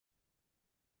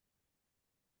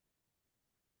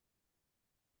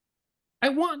I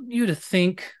want you to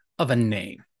think of a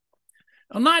name.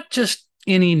 Not just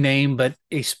any name, but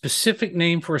a specific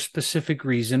name for a specific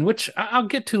reason, which I'll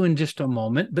get to in just a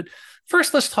moment. But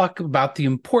first, let's talk about the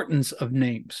importance of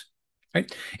names,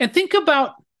 right? And think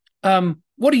about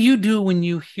what do you do when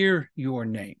you hear your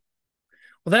name?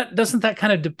 Well, that doesn't that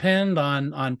kind of depend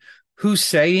on who's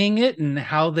saying it and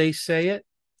how they say it.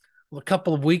 Well, a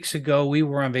couple of weeks ago, we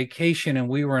were on vacation and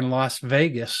we were in Las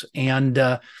Vegas, and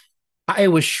I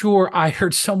was sure I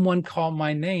heard someone call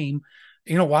my name,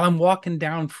 while I'm walking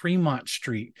down Fremont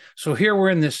Street. So here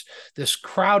we're in this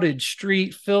crowded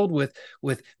street filled with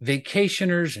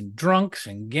vacationers and drunks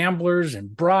and gamblers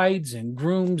and brides and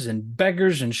grooms and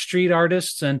beggars and street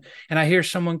artists, and I hear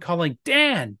someone calling,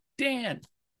 Dan, Dan.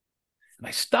 And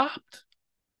I stopped.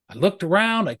 I looked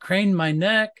around, I craned my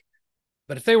neck,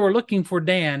 but if they were looking for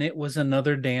Dan, it was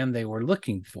another Dan they were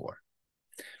looking for.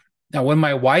 Now, when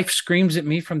my wife screams at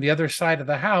me from the other side of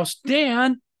the house,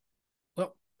 Dan,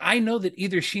 well, I know that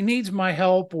either she needs my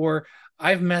help or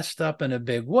I've messed up in a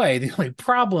big way. The only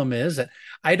problem is that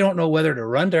I don't know whether to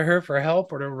run to her for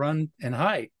help or to run and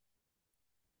hide.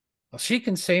 Well, she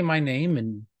can say my name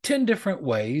in 10 different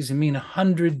ways and mean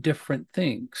 100 different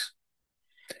things.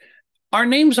 Our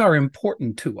names are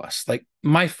important to us. Like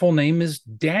my full name is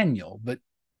Daniel, but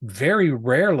very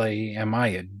rarely am I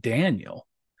a Daniel.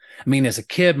 I mean, as a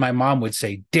kid, my mom would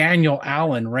say Daniel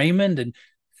Allen Raymond, and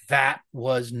that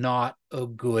was not a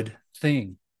good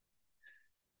thing.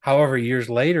 However, years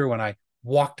later, when I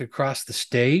walked across the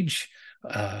stage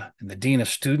and the dean of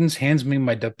students hands me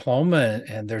my diploma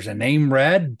and there's a name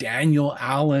read, Daniel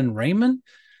Allen Raymond,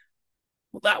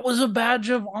 well, that was a badge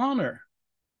of honor.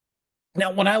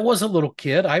 Now, when I was a little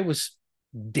kid, I was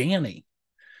Danny.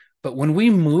 But when we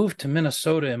moved to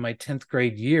Minnesota in my 10th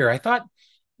grade year, I thought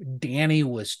Danny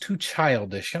was too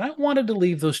childish, and I wanted to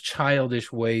leave those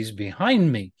childish ways behind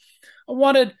me. I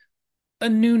wanted a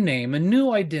new name, a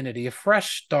new identity, a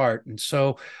fresh start. And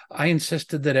so I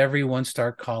insisted that everyone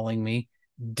start calling me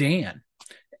Dan.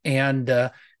 And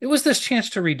it was this chance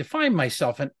to redefine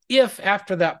myself. And if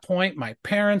after that point my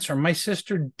parents or my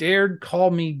sister dared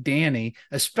call me Danny,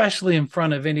 especially in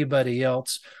front of anybody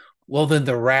else, well, then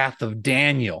the wrath of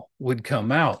Daniel would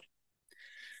come out.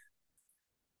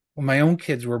 When my own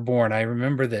kids were born, I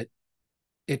remember that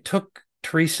it took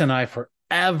Teresa and I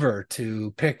forever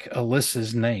to pick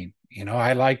Alyssa's name.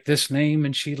 I liked this name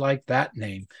and she liked that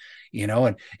name,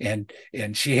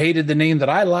 and she hated the name that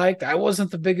I liked. I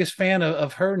wasn't the biggest fan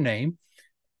of her name.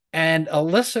 And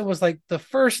Alyssa was like the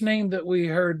first name that we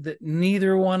heard that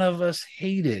neither one of us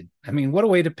hated. I mean, what a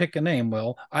way to pick a name.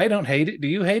 Well, I don't hate it. Do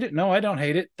you hate it? No, I don't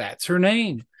hate it. That's her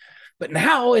name. But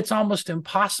now it's almost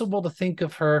impossible to think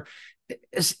of her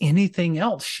as anything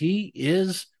else. She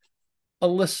is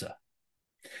Alyssa.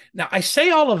 Now, I say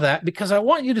all of that because I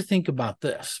want you to think about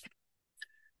this.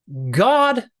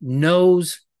 God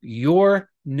knows your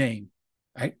name,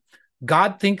 right?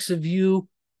 God thinks of you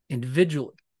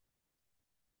individually,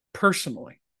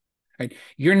 personally, right?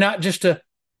 You're not just a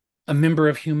member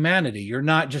of humanity. You're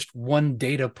not just one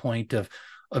data point of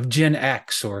Gen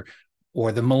X or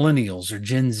the millennials or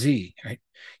Gen Z, right?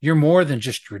 You're more than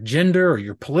just your gender or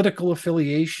your political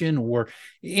affiliation or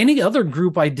any other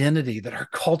group identity that our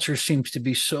culture seems to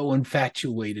be so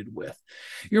infatuated with.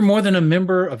 You're more than a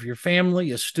member of your family,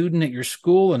 a student at your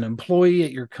school, an employee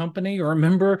at your company, or a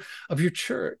member of your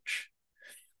church.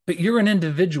 But you're an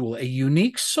individual, a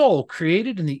unique soul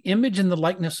created in the image and the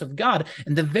likeness of God.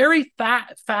 And the very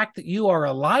fact that you are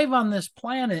alive on this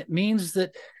planet means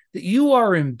that you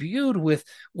are imbued with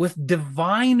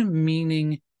divine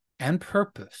meaning and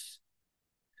purpose.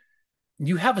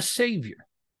 You have a Savior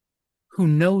who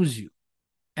knows you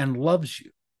and loves you.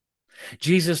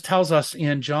 Jesus tells us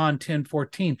in John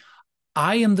 10:14,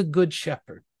 I am the good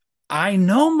shepherd. I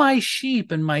know my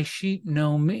sheep and my sheep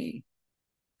know me.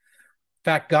 In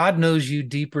fact, God knows you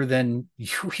deeper than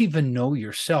you even know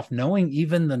yourself, knowing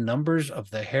even the numbers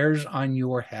of the hairs on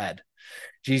your head.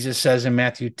 Jesus says in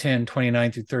Matthew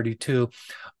 10:29-32,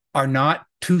 are not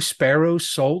two sparrows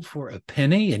sold for a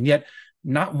penny? And yet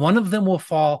not one of them will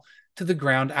fall to the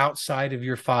ground outside of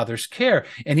your Father's care.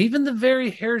 And even the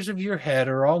very hairs of your head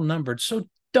are all numbered. So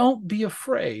don't be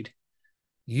afraid.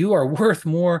 You are worth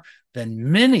more than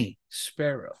many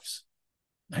sparrows.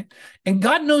 Right? And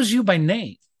God knows you by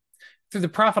name. Through the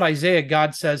prophet Isaiah,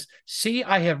 God says, see,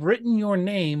 I have written your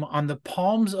name on the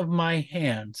palms of my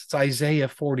hands. It's Isaiah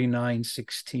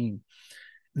 49:16.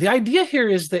 The idea here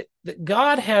is that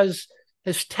God has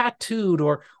tattooed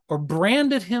or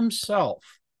branded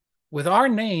himself with our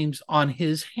names on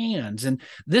his hands. And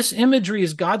this imagery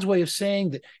is God's way of saying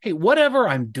that, hey, whatever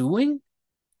I'm doing,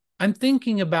 I'm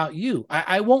thinking about you.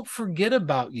 I won't forget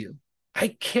about you. I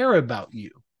care about you.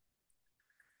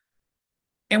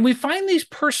 And we find these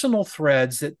personal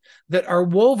threads that are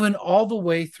woven all the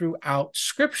way throughout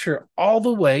Scripture, all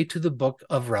the way to the book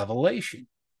of Revelation.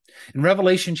 In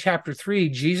Revelation chapter 3,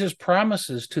 Jesus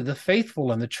promises to the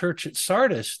faithful in the church at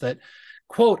Sardis that,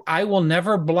 quote, I will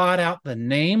never blot out the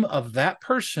name of that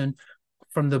person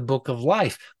from the book of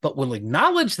life, but will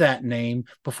acknowledge that name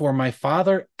before my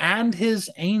Father and his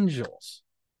angels.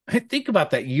 Think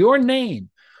about that. Your name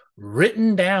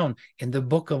written down in the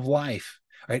book of life,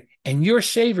 right? And your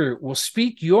Savior will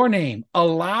speak your name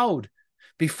aloud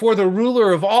before the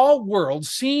ruler of all worlds,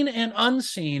 seen and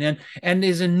unseen, and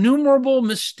his innumerable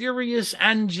mysterious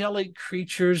angelic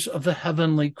creatures of the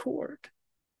heavenly court.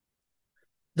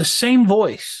 The same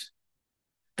voice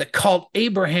that called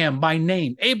Abraham by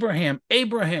name, Abraham,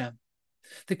 Abraham,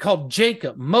 that called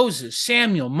Jacob, Moses,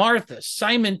 Samuel, Martha,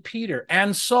 Simon, Peter,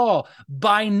 and Saul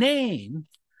by name,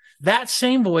 that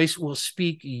same voice will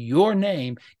speak your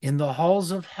name in the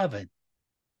halls of heaven.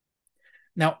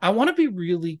 Now, I want to be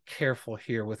really careful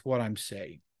here with what I'm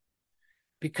saying,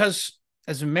 because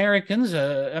as Americans,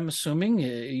 I'm assuming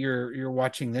you're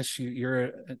watching this,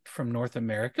 you're from North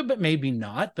America, but maybe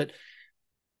not. But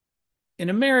in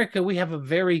America, we have a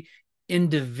very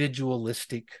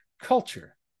individualistic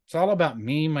culture. It's all about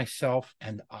me, myself,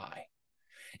 and I.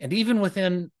 And even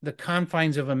within the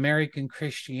confines of American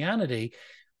Christianity,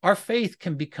 our faith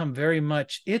can become very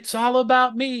much, it's all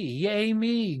about me, yay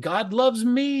me, God loves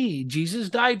me, Jesus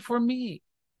died for me.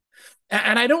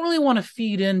 And I don't really want to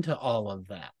feed into all of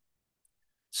that.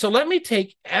 So let me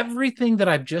take everything that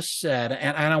I've just said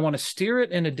and I want to steer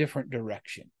it in a different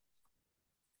direction.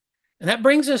 And that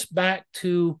brings us back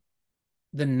to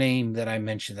the name that I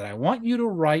mentioned, that I want you to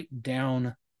write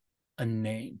down a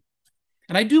name.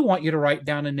 And I do want you to write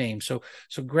down a name. So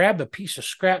grab a piece of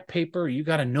scrap paper. You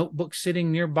got a notebook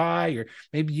sitting nearby, or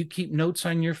maybe you keep notes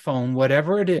on your phone,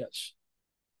 whatever it is.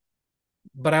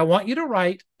 But I want you to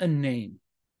write a name.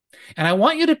 And I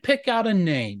want you to pick out a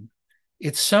name.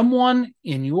 It's someone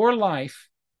in your life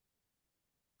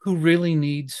who really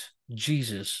needs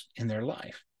Jesus in their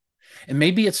life. And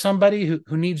maybe it's somebody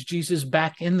who needs Jesus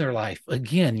back in their life.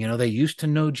 Again, they used to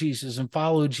know Jesus and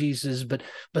follow Jesus, but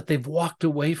they've walked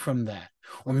away from that.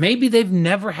 Or maybe they've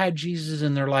never had Jesus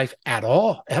in their life at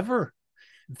all, ever.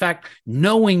 In fact,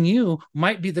 knowing you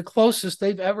might be the closest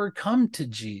they've ever come to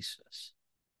Jesus.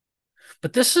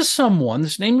 But this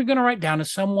name you're going to write down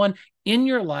is someone in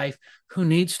your life who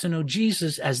needs to know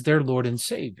Jesus as their Lord and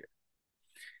Savior.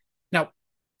 Now,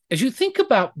 as you think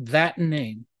about that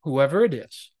name, whoever it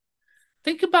is,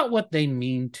 think about what they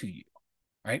mean to you,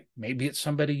 right? Maybe it's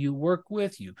somebody you work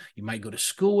with. You might go to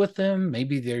school with them.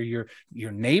 Maybe they're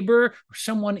your neighbor or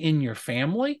someone in your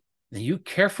family, and you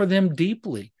care for them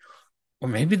deeply. Or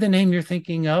maybe the name you're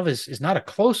thinking of is not a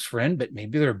close friend, but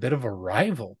maybe they're a bit of a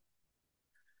rival.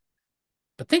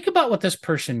 But think about what this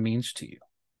person means to you.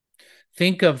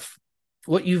 Think of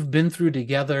what you've been through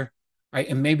together, right?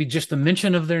 And maybe just the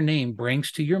mention of their name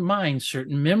brings to your mind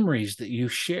certain memories that you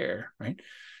share, right?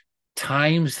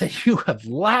 Times that you have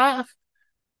laughed,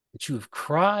 that you have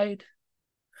cried.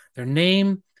 Their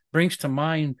name brings to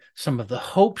mind some of the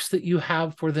hopes that you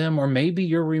have for them, or maybe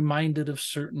you're reminded of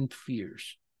certain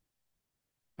fears.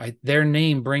 Right? Their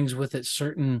name brings with it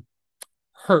certain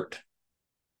hurt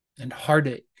and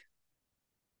heartache.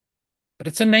 But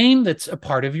it's a name that's a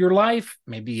part of your life,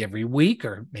 maybe every week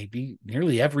or maybe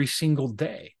nearly every single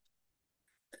day.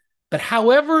 But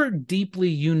however deeply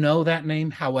you know that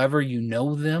name, however you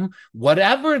know them,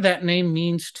 whatever that name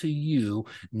means to you,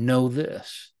 know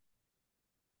this.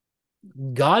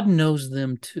 God knows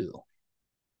them too.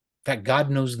 In fact,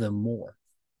 God knows them more.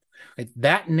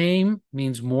 That name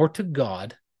means more to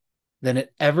God than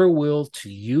it ever will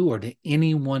to you or to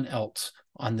anyone else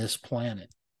on this planet.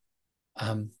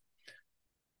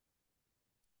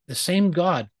 The same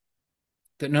God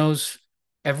that knows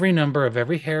every number of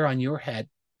every hair on your head,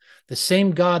 the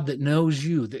same God that knows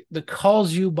you, that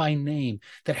calls you by name,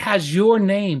 that has your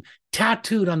name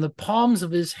tattooed on the palms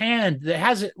of his hand, that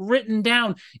has it written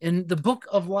down in the book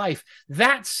of life,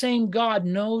 that same God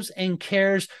knows and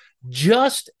cares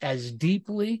just as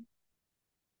deeply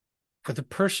for the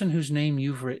person whose name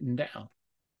you've written down.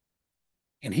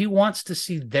 And he wants to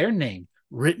see their name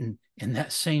written in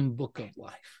that same book of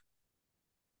life.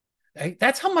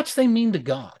 That's how much they mean to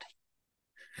God.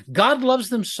 God loves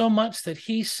them so much that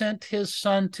he sent his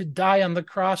son to die on the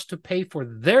cross to pay for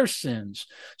their sins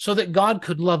so that God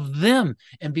could love them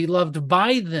and be loved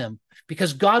by them,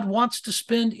 because God wants to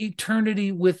spend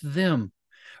eternity with them.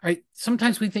 Right?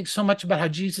 Sometimes we think so much about how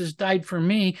Jesus died for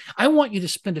me. I want you to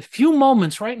spend a few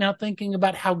moments right now thinking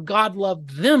about how God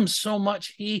loved them so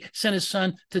much, he sent his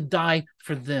son to die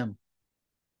for them.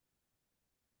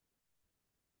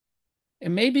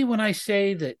 And maybe when I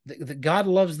say that God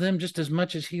loves them just as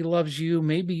much as he loves you,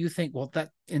 maybe you think, well,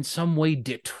 that in some way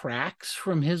detracts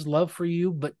from his love for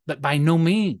you, but by no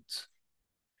means.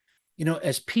 You know,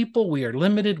 as people, we are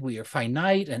limited, we are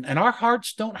finite, and our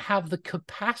hearts don't have the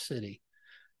capacity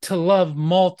to love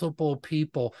multiple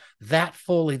people that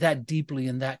fully, that deeply,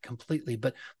 and that completely.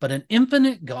 But an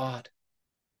infinite God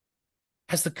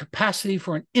has the capacity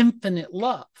for an infinite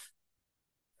love,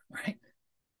 right?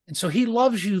 And so he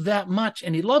loves you that much,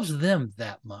 and he loves them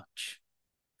that much.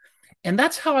 And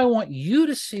that's how I want you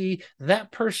to see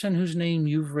that person whose name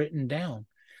you've written down,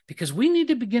 because we need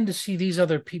to begin to see these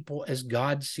other people as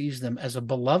God sees them, as a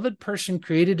beloved person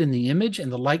created in the image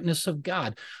and the likeness of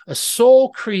God, a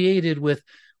soul created with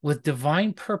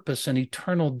divine purpose and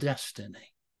eternal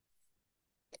destiny.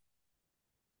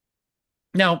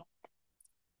 Now,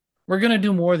 we're going to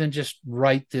do more than just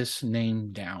write this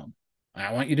name down.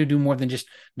 I want you to do more than just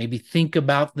maybe think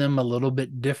about them a little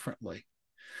bit differently.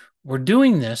 We're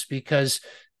doing this because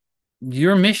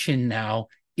your mission now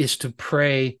is to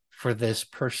pray for this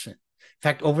person. In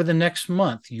fact, over the next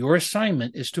month, your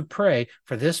assignment is to pray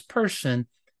for this person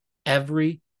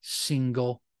every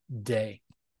single day.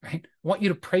 Right? I want you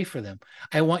to pray for them.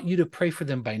 I want you to pray for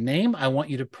them by name. I want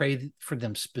you to pray for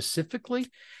them specifically.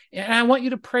 And I want you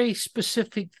to pray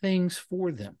specific things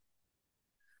for them.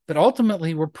 But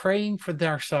ultimately, we're praying for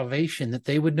their salvation, that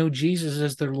they would know Jesus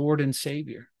as their Lord and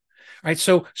Savior. All right,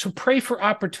 so pray for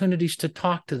opportunities to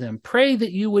talk to them. Pray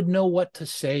that you would know what to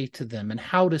say to them and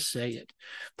how to say it.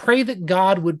 Pray that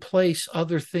God would place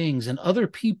other things and other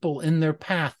people in their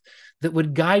path that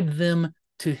would guide them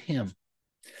to him.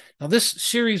 Now, this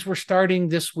series we're starting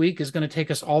this week is going to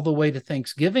take us all the way to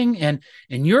Thanksgiving, and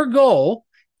your goal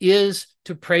is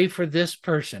to pray for this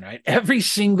person, right? Every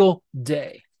single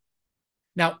day.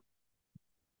 Now,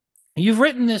 you've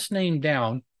written this name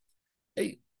down.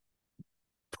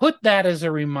 Put that as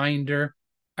a reminder,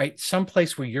 right?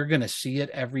 Someplace where you're going to see it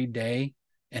every day,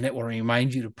 and it will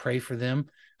remind you to pray for them.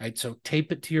 Right, so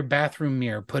tape it to your bathroom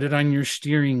mirror, put it on your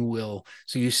steering wheel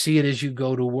so you see it as you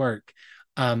go to work.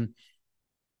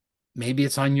 Maybe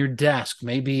it's on your desk.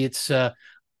 Maybe it's on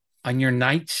your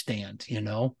nightstand,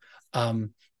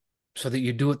 so that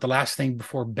you do it the last thing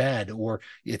before bed, or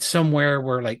it's somewhere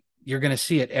where like you're going to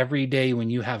see it every day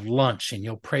when you have lunch, and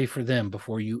you'll pray for them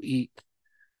before you eat.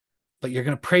 But you're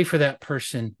going to pray for that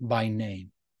person by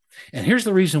name. And here's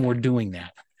the reason we're doing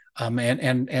that. And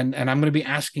I'm going to be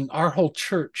asking our whole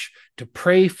church to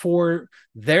pray for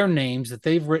their names that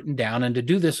they've written down, and to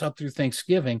do this up through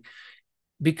Thanksgiving,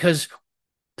 because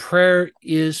prayer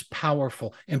is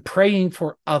powerful, and praying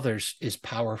for others is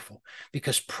powerful,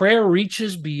 because prayer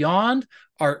reaches beyond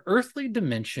our earthly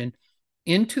dimension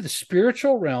into the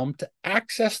spiritual realm to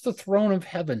access the throne of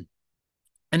heaven.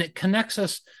 And it connects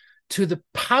us to the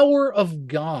power of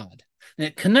God. And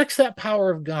it connects that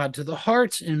power of God to the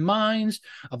hearts and minds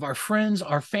of our friends,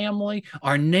 our family,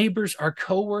 our neighbors, our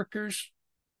coworkers.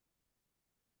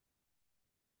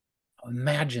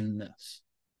 Imagine this.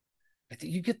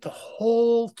 You get the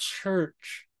whole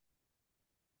church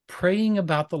praying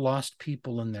about the lost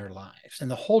people in their lives. And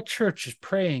the whole church is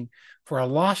praying for a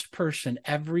lost person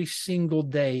every single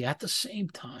day at the same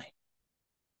time.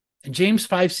 And James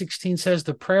 5:16 says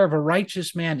the prayer of a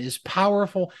righteous man is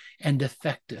powerful and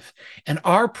effective. And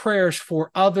our prayers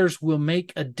for others will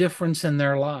make a difference in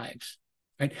their lives.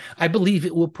 Right? I believe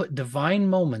it will put divine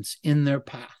moments in their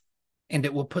path, and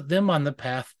it will put them on the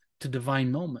path to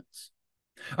divine moments.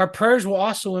 Our prayers will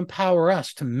also empower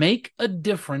us to make a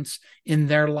difference in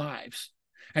their lives.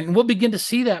 And we'll begin to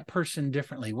see that person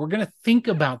differently. We're going to think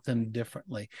about them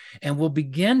differently. And we'll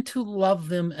begin to love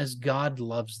them as God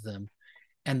loves them.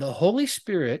 And the Holy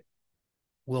Spirit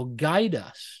will guide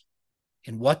us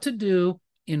in what to do,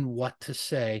 in what to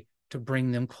say, to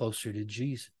bring them closer to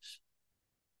Jesus.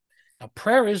 Now,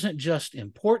 prayer isn't just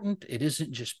important. It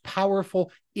isn't just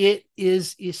powerful. It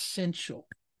is essential.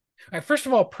 All right, first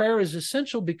of all, prayer is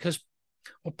essential because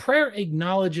prayer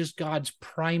acknowledges God's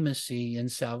primacy in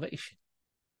salvation.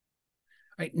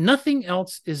 Right? Nothing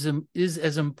else is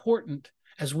as important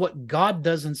as what God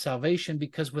does in salvation,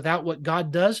 because without what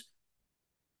God does,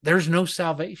 there's no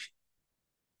salvation.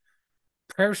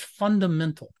 Prayer is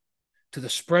fundamental to the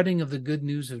spreading of the good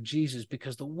news of Jesus,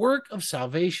 because the work of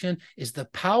salvation is the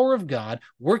power of God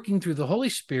working through the Holy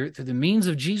Spirit through the means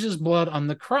of Jesus' blood on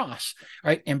the cross.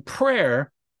 Right? And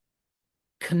prayer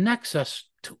connects us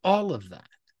to all of that.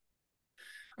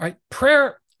 All right,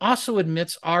 prayer also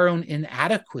admits our own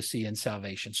inadequacy in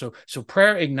salvation. So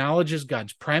prayer acknowledges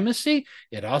God's primacy.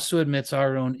 It also admits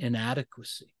our own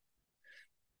inadequacy.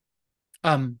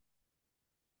 You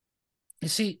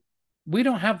see, we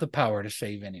don't have the power to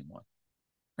save anyone,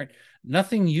 right?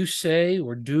 Nothing you say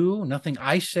or do, nothing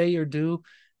I say or do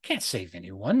can't save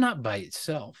anyone, not by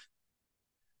itself.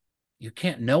 You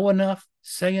can't know enough,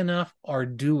 say enough, or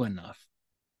do enough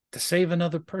to save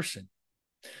another person.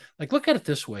 Like, look at it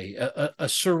this way. A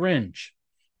syringe,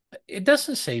 it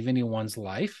doesn't save anyone's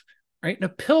life, right? And a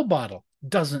pill bottle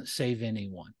doesn't save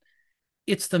anyone.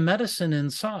 It's the medicine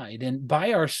inside. And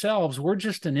by ourselves, we're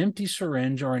just an empty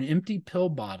syringe or an empty pill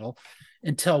bottle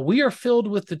until we are filled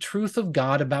with the truth of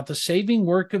God about the saving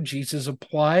work of Jesus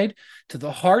applied to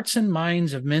the hearts and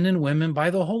minds of men and women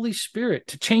by the Holy Spirit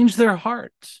to change their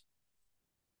hearts.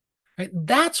 Right?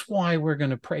 That's why we're going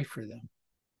to pray for them.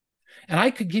 And I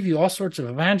could give you all sorts of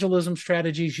evangelism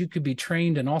strategies. You could be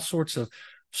trained in all sorts of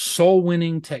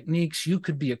soul-winning techniques. You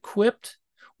could be equipped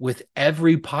with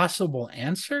every possible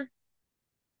answer.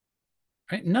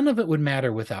 Right? None of it would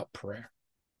matter without prayer.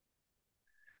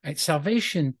 Right?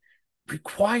 Salvation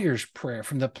requires prayer,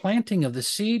 from the planting of the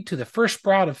seed to the first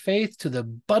sprout of faith to the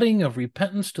budding of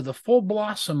repentance to the full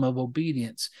blossom of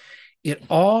obedience. It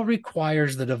all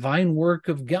requires the divine work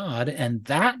of God, and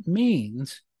that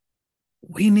means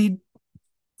we need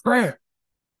prayer.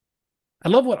 I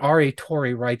love what R.A.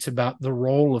 Torrey writes about the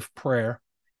role of prayer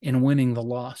in winning the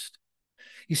lost.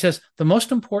 He says, the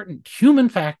most important human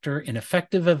factor in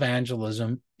effective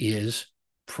evangelism is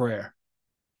prayer.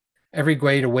 Every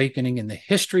great awakening in the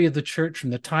history of the church from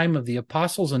the time of the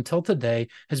apostles until today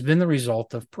has been the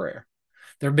result of prayer.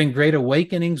 There have been great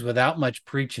awakenings without much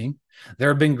preaching. There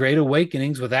have been great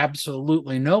awakenings with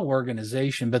absolutely no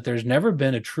organization, but there's never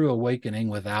been a true awakening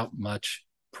without much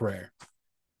prayer.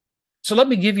 So let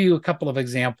me give you a couple of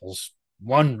examples,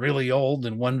 one really old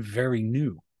and one very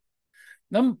new.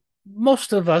 Now,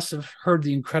 most of us have heard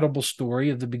the incredible story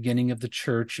of the beginning of the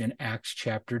church in Acts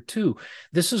chapter 2.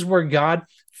 This is where God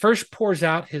first pours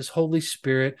out his Holy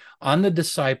Spirit on the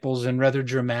disciples in rather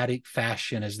dramatic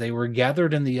fashion as they were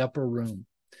gathered in the upper room.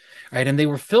 Right? And they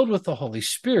were filled with the Holy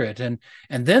Spirit. And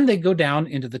then they go down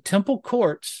into the temple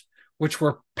courts, which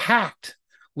were packed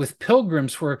with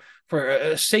pilgrims for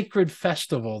a sacred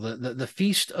festival, the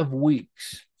Feast of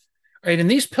Weeks. Right?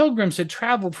 And these pilgrims had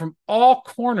traveled from all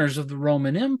corners of the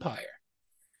Roman Empire.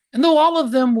 And though all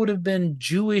of them would have been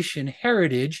Jewish in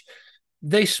heritage,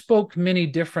 they spoke many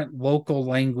different local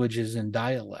languages and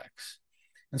dialects.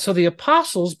 And so the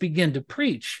apostles begin to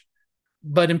preach,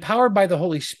 but empowered by the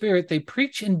Holy Spirit, they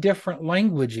preach in different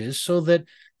languages so that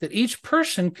each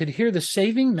person could hear the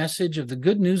saving message of the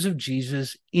good news of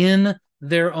Jesus in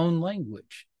their own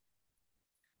language.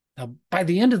 Now, by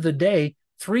the end of the day,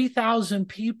 3,000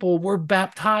 people were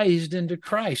baptized into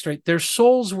Christ, right? Their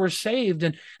souls were saved,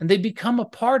 and they become a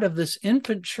part of this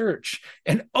infant church.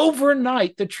 And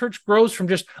overnight, the church grows from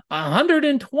just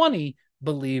 120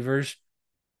 believers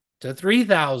to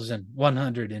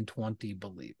 3,120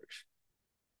 believers.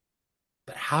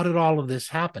 But how did all of this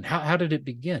happen? How did it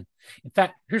begin? In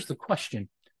fact, here's the question.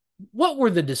 What were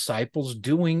the disciples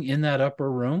doing in that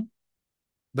upper room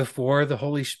before the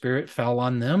Holy Spirit fell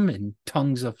on them in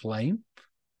tongues of flame?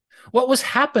 What was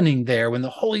happening there when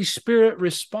the Holy Spirit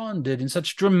responded in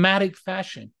such dramatic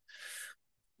fashion?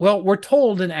 Well, we're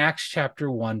told in Acts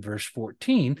chapter 1, verse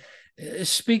 14,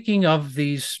 speaking of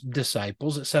these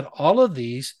disciples, it said, all of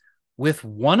these with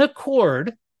one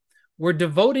accord were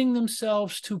devoting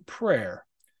themselves to prayer,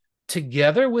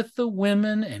 together with the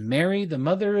women and Mary, the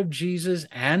mother of Jesus,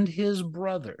 and his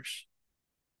brothers.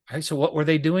 All right, so what were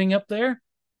they doing up there?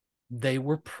 They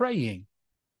were praying.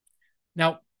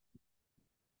 Now,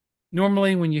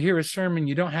 normally, when you hear a sermon,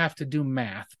 you don't have to do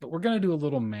math, but we're going to do a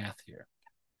little math here.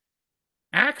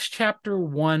 Acts chapter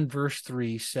 1, verse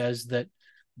 3 says that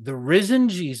the risen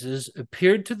Jesus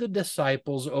appeared to the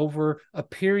disciples over a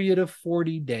period of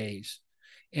 40 days.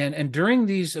 And during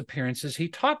these appearances, he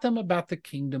taught them about the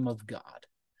kingdom of God.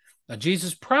 Now,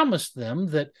 Jesus promised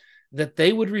them that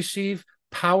they would receive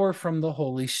power from the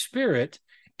Holy Spirit,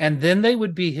 and then they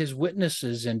would be his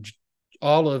witnesses in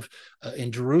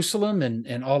in Jerusalem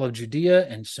and all of Judea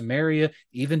and Samaria,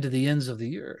 even to the ends of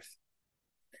the earth.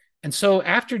 And so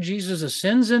after Jesus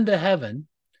ascends into heaven,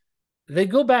 they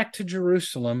go back to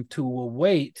Jerusalem to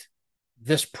await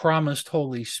this promised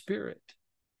Holy Spirit.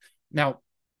 Now,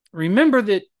 remember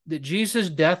that Jesus'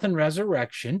 death and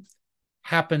resurrection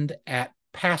happened at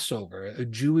Passover, a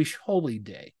Jewish holy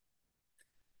day.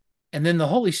 And then the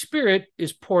Holy Spirit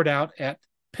is poured out at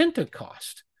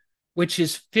Pentecost, which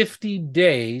is 50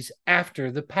 days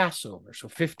after the Passover. So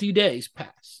 50 days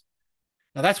pass.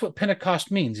 Now, that's what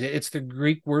Pentecost means. It's the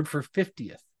Greek word for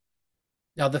 50th.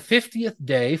 Now, the 50th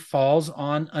day falls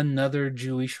on another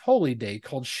Jewish holy day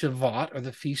called Shavuot, or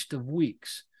the Feast of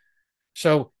Weeks.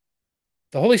 So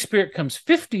the Holy Spirit comes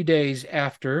 50 days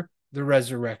after the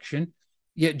resurrection,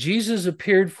 yet Jesus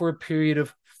appeared for a period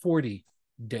of 40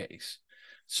 days.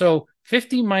 So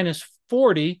 50 minus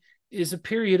 40 is a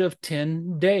period of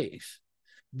 10 days.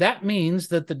 That means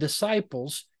that the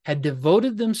disciples had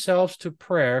devoted themselves to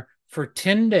prayer for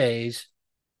 10 days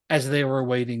as they were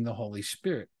awaiting the Holy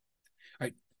Spirit.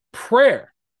 Right?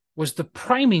 Prayer was the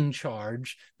priming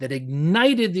charge that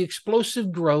ignited the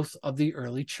explosive growth of the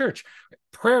early church.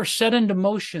 Prayer set into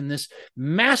motion this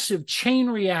massive chain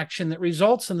reaction that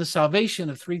results in the salvation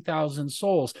of 3,000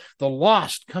 souls, the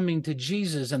lost coming to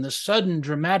Jesus, and the sudden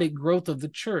dramatic growth of the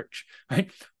church.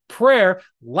 Right? Prayer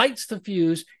lights the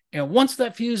fuse, and once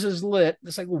that fuse is lit,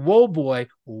 it's like, whoa, boy,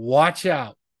 watch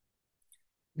out.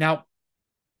 Now,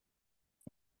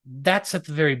 that's at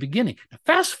the very beginning. Now,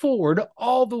 fast forward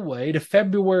all the way to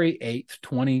February 8th,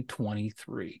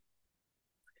 2023.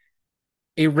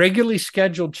 A regularly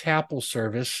scheduled chapel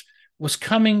service was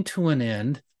coming to an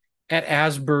end at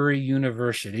Asbury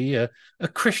University, a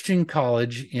Christian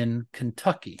college in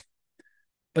Kentucky.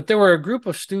 But there were a group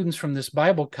of students from this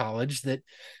Bible college that,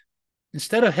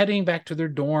 instead of heading back to their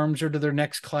dorms or to their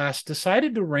next class,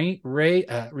 decided to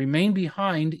remain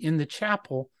behind in the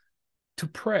chapel to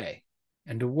pray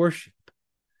and to worship.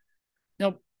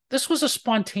 Now, this was a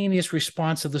spontaneous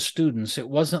response of the students. It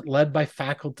wasn't led by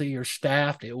faculty or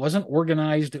staff. It wasn't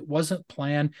organized. It wasn't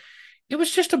planned. It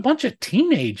was just a bunch of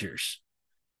teenagers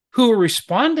who were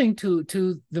responding to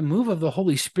the move of the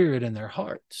Holy Spirit in their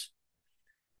hearts.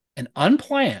 An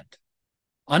unplanned,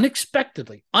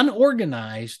 unexpectedly,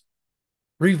 unorganized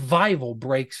revival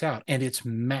breaks out, and it's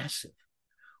massive.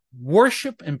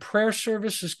 Worship and prayer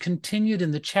services continued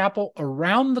in the chapel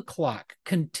around the clock,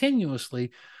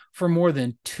 continuously, for more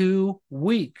than 2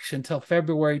 weeks until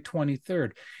February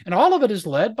 23rd. And all of it is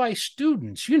led by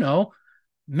students,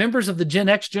 members of the Gen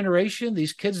X generation,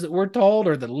 these kids that we're told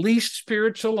are the least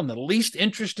spiritual and the least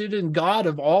interested in God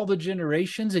of all the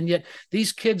generations. And yet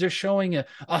these kids are showing a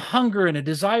hunger and a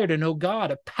desire to know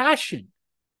God, a passion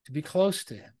to be close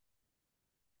to him.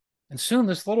 And soon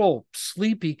this little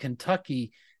sleepy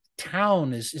Kentucky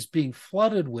town is being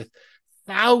flooded with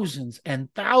thousands and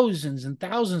thousands and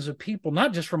thousands of people,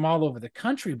 not just from all over the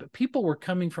country, but people were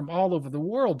coming from all over the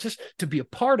world just to be a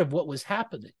part of what was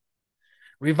happening.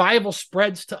 Revival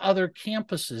spreads to other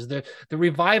campuses. The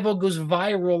revival goes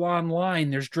viral online.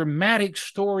 There's dramatic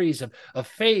stories of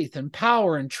faith and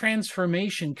power and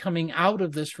transformation coming out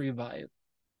of this revival.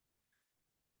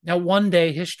 Now, one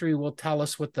day history will tell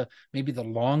us what maybe the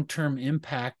long-term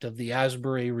impact of the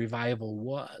Asbury revival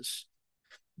was.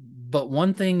 But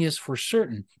one thing is for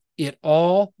certain, it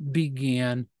all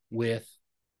began with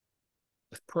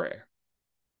prayer.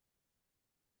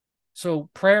 So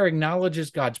prayer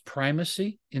acknowledges God's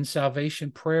primacy in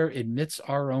salvation. Prayer admits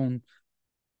our own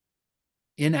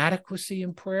inadequacy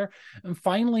in prayer. And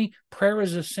finally, prayer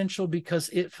is essential because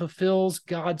it fulfills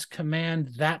God's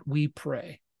command that we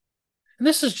pray. And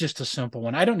this is just a simple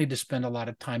one. I don't need to spend a lot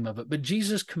of time of it, but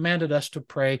Jesus commanded us to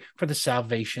pray for the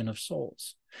salvation of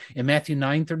souls. In Matthew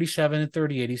 9:37 and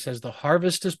 38, he says, "The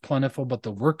harvest is plentiful, but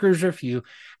the workers are few.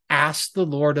 Ask the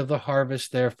Lord of the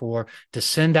harvest, therefore, to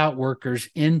send out workers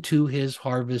into his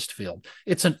harvest field."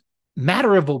 It's a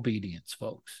matter of obedience,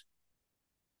 folks.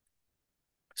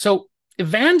 So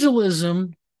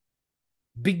evangelism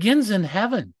begins in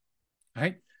heaven,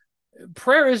 right?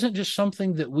 Prayer isn't just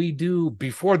something that we do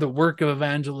before the work of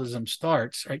evangelism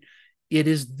starts, right? It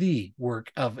is the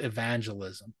work of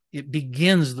evangelism. It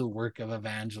begins the work of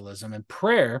evangelism. And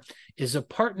prayer is a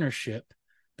partnership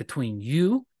between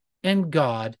you and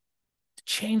God to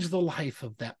change the life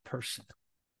of that person.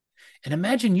 And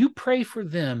imagine you pray for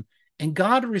them, and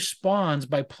God responds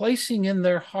by placing in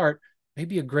their heart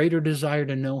maybe a greater desire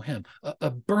to know him, a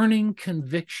burning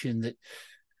conviction that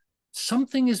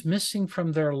something is missing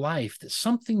from their life, that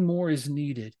something more is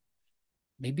needed.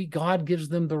 Maybe God gives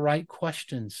them the right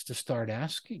questions to start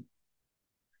asking.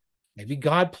 Maybe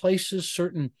God places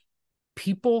certain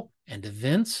people and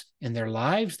events in their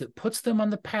lives that puts them on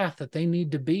the path that they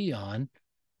need to be on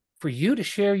for you to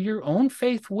share your own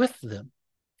faith with them.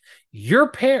 Your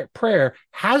prayer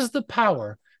has the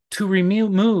power to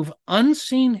remove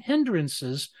unseen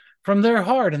hindrances from their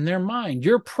heart and their mind.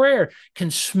 Your prayer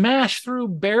can smash through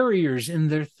barriers in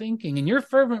their thinking, and your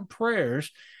fervent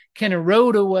prayers can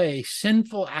erode away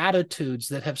sinful attitudes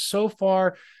that have so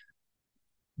far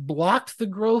blocked the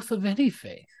growth of any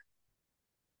faith.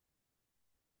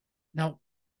 Now,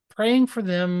 praying for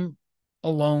them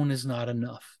alone is not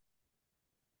enough.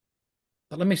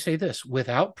 But let me say this,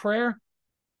 without prayer,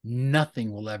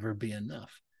 nothing will ever be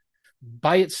enough.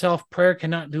 By itself, prayer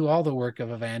cannot do all the work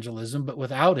of evangelism, but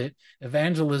without it,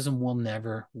 evangelism will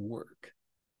never work.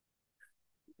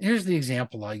 Here's the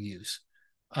example I use.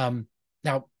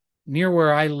 Now, near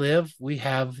where I live, we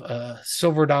have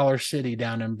Silver Dollar City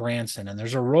down in Branson, and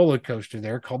there's a roller coaster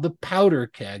there called the Powder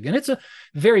Keg, and it's a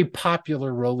very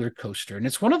popular roller coaster, and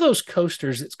it's one of those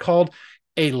coasters. It's called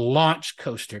a launch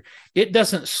coaster. It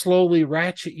doesn't slowly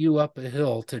ratchet you up a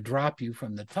hill to drop you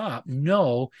from the top.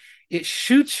 No, it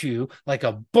shoots you like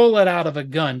a bullet out of a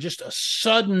gun, just a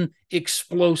sudden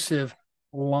explosive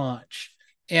launch.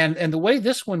 And the way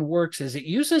this one works is it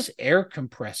uses air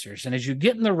compressors. And as you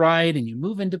get in the ride and you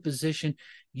move into position,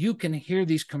 you can hear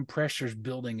these compressors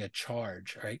building a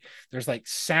charge, right? There's like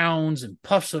sounds and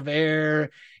puffs of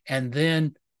air, and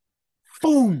then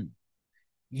boom,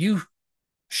 you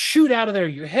shoot out of there.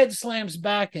 Your head slams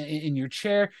back in your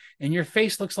chair, and your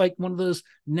face looks like one of those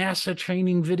NASA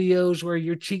training videos where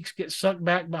your cheeks get sucked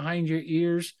back behind your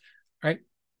ears, right?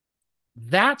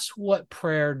 That's what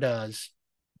prayer does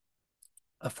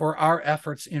for our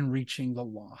efforts in reaching the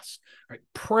lost, right?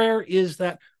 Prayer is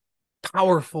that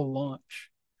powerful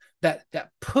launch, that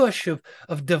push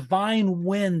of divine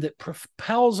wind that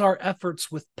propels our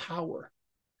efforts with power.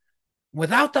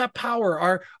 Without that power,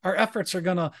 our efforts are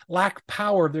going to lack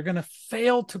power. They're going to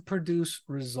fail to produce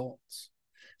results.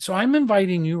 So I'm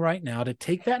inviting you right now to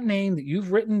take that name that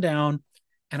you've written down,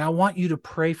 and I want you to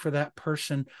pray for that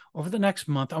person over the next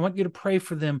month. I want you to pray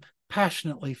for them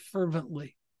passionately,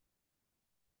 fervently.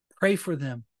 Pray for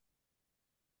them.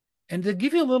 And to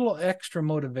give you a little extra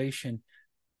motivation,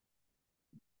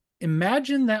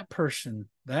 imagine that person,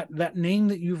 that name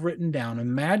that you've written down,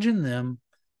 imagine them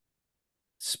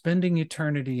spending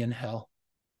eternity in hell.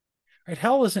 Right?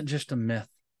 Hell isn't just a myth.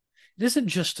 It isn't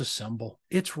just a symbol.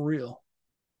 It's real.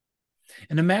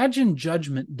 And imagine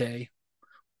Judgment Day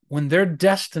when their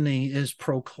destiny is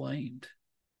proclaimed.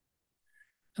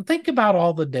 And think about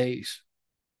all the days,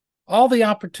 all the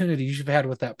opportunities you've had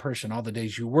with that person, all the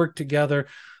days you work together,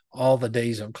 all the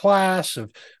days of class,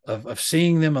 of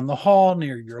seeing them in the hall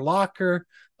near your locker,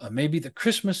 maybe the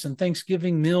Christmas and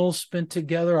Thanksgiving meals spent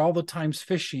together, all the times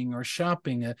fishing or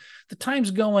shopping, the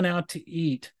times going out to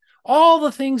eat, all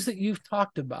the things that you've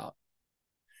talked about.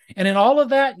 And in all of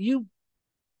that, you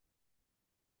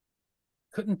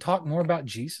couldn't talk more about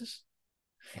Jesus.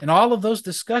 In all of those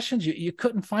discussions, you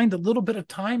couldn't find a little bit of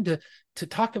time to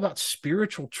talk about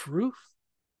spiritual truth.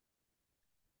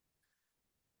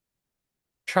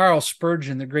 Charles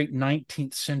Spurgeon, the great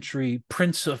 19th century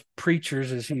prince of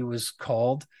preachers, as he was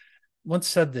called, once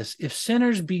said this: if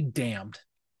sinners be damned,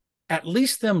 at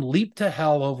least them leap to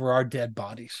hell over our dead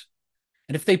bodies.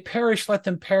 And if they perish, let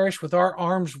them perish with our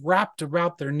arms wrapped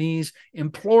about their knees,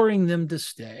 imploring them to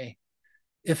stay.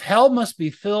 If hell must be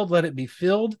filled, let it be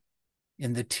filled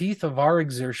in the teeth of our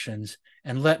exertions,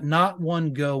 and let not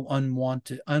one go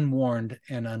unwarned,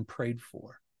 and unprayed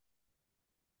for.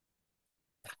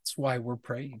 That's why we're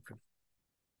praying for them,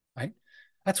 right?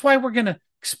 That's why we're going to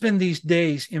spend these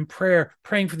days in prayer,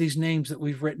 praying for these names that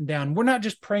we've written down. We're not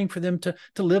just praying for them to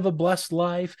live a blessed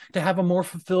life, to have a more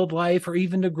fulfilled life, or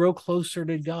even to grow closer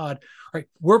to God. Right?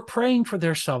 We're praying for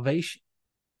their salvation.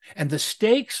 And the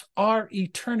stakes are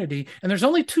eternity. And there's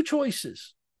only two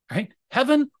choices, right?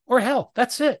 Heaven or hell.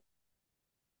 That's it.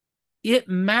 It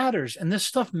matters. And this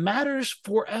stuff matters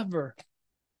forever.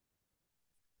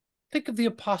 Think of the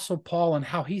Apostle Paul and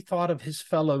how he thought of his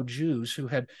fellow Jews who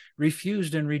had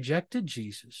refused and rejected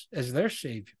Jesus as their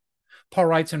Savior. Paul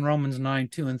writes in Romans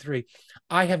 9:2-3,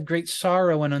 I have great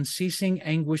sorrow and unceasing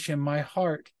anguish in my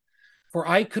heart, for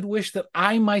I could wish that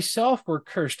I myself were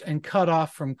cursed and cut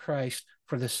off from Christ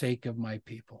for the sake of my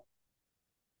people.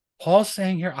 Paul's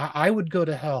saying here, I would go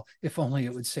to hell if only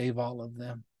it would save all of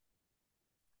them.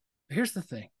 But here's the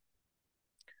thing.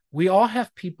 We all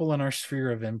have people in our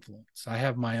sphere of influence. I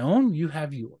have my own, you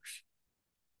have yours.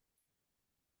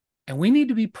 And we need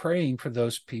to be praying for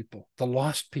those people, the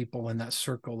lost people in that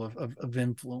circle of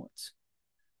influence.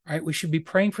 Right? We should be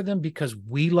praying for them because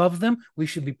we love them. We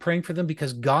should be praying for them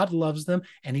because God loves them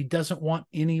and he doesn't want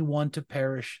anyone to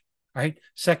perish. Right?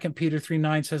 2 Peter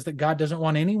 3:9 says that God doesn't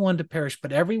want anyone to perish,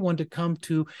 but everyone to come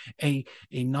to a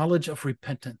knowledge of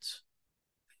repentance.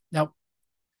 Now,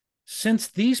 since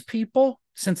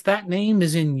that name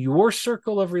is in your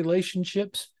circle of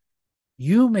relationships,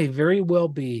 you may very well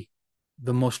be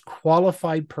the most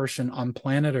qualified person on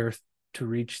planet Earth to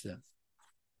reach them.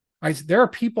 Right? There are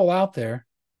people out there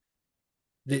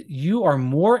that you are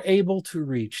more able to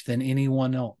reach than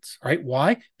anyone else. Right?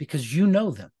 Why? Because you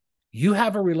know them. You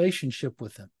have a relationship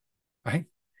with them. right?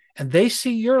 And they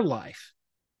see your life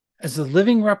as the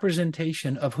living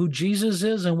representation of who Jesus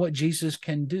is and what Jesus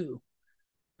can do,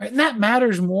 right? And that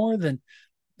matters more than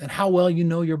how well you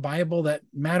know your Bible. That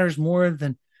matters more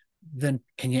than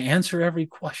can you answer every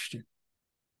question.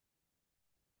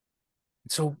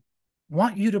 So I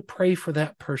want you to pray for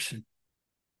that person.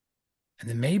 And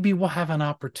then maybe we'll have an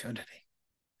opportunity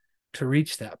to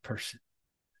reach that person.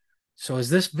 So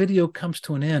as this video comes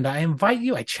to an end, I invite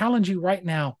you, I challenge you right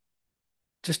now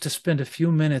just to spend a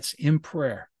few minutes in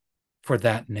prayer for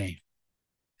that name.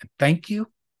 And thank you,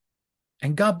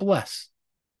 and God bless.